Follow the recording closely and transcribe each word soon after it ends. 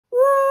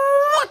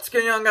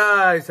going on,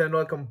 guys, and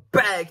welcome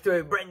back to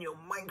a brand new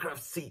Minecraft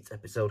Seeds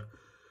episode.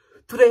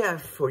 Today I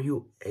have for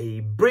you a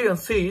brilliant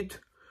seed.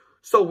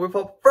 So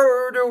without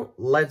further ado,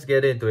 let's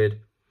get into it.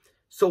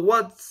 So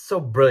what's so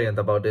brilliant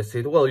about this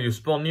seed? Well, you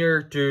spawn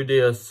near to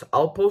this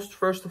outpost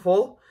first of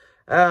all,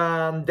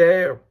 and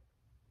there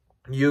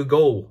you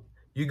go.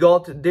 You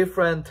got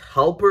different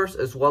helpers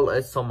as well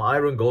as some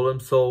iron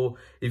golems. So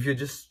if you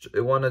just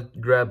want to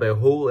grab a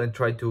hole and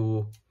try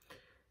to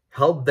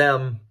help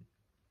them,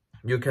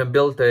 you can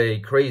build a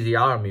crazy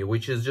army,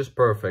 which is just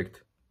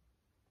perfect.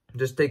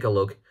 Just take a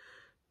look.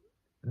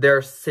 There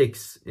are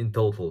 6 in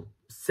total.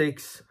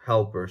 6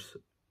 helpers.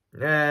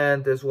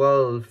 And as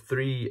well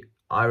 3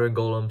 iron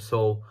golems.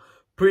 So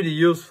pretty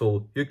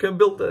useful. You can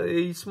build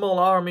a small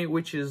army,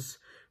 which is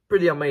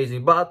pretty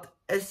amazing. But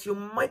as you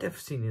might have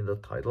seen in the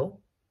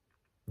title,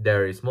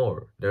 there is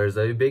more. There's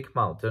a big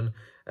mountain.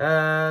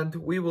 And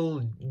we will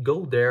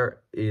go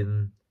there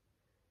in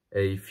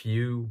a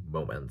few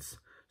moments.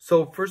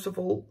 So first of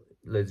all,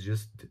 let's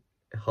just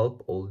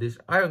help all these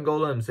iron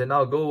golems, and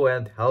now go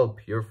and help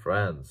your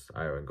friends,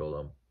 iron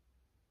golem.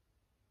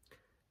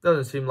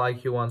 Doesn't seem like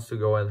he wants to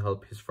go and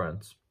help his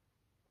friends.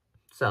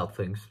 Sad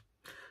things.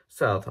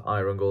 Sad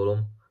iron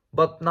golem.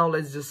 But now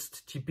let's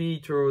just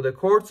TP through the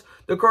cords.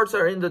 The cords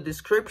are in the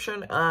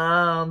description,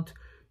 and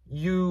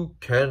you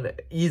can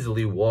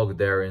easily walk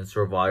there in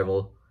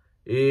survival.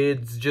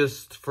 It's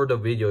just for the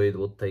video it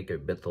would take a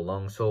bit too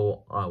long,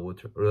 so I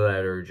would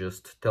rather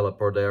just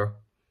teleport there.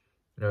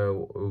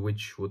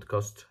 Which would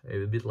cost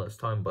a bit less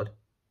time, but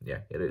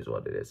yeah, it is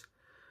what it is.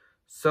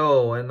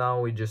 So, and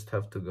now we just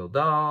have to go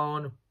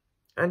down.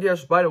 And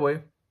yes, by the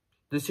way,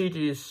 the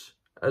city is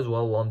as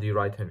well on the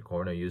right hand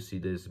corner. You see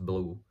this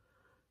blue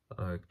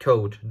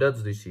code,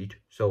 that's the seat.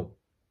 So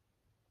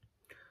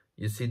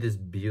you see this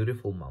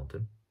beautiful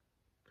mountain,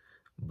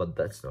 but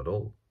that's not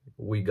all.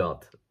 We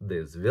got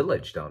this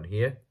village down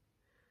here,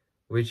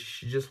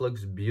 which just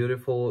looks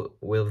beautiful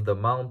with the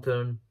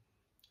mountain.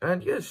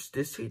 And yes,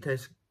 this seat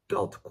has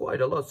got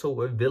quite a lot.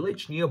 So a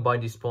village nearby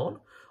the spawn,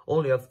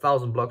 only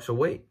 1,000 blocks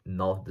away,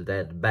 not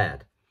that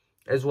bad.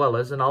 As well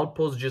as an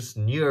outpost just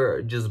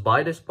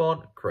by the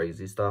spawn,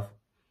 crazy stuff.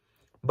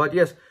 But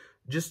yes,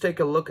 just take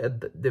a look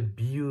at the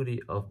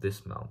beauty of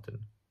this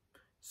mountain.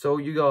 So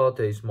you got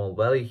a small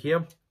valley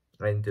here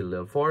into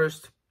the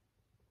forest.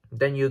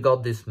 Then you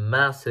got this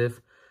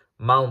massive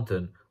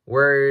mountain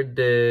where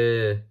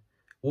the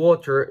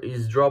water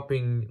is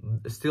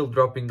still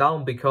dropping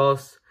down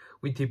because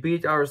we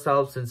TP'd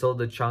ourselves, and so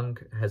the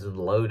chunk hasn't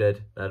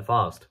loaded that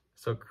fast.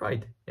 So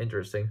quite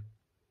interesting.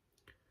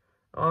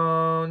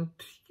 And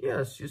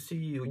yes, you see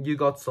you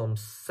got some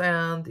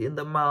sand in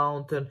the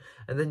mountain,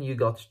 and then you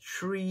got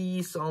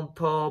trees on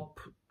top,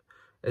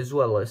 as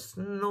well as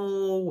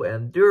snow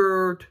and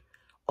dirt.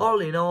 All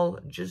in all,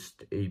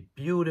 just a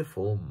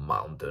beautiful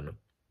mountain.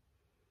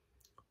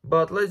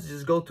 But let's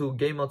just go to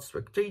Game Mode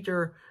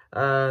Spectator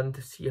and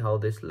see how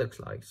this looks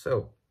like.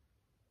 So,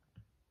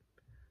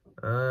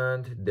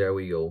 and there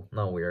we go.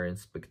 Now we are in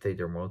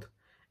spectator mode,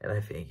 and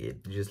I think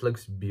it just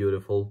looks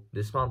beautiful.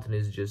 This mountain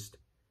is just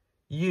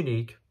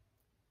unique.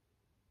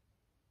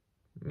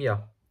 Yeah,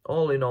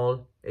 all in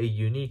all, a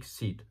unique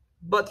seed.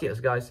 But yes,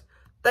 guys,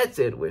 that's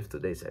it with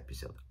today's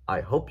episode.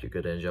 I hope you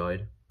could enjoy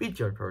it. Be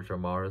your coach,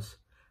 Markus.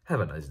 Have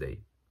a nice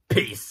day.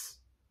 Peace.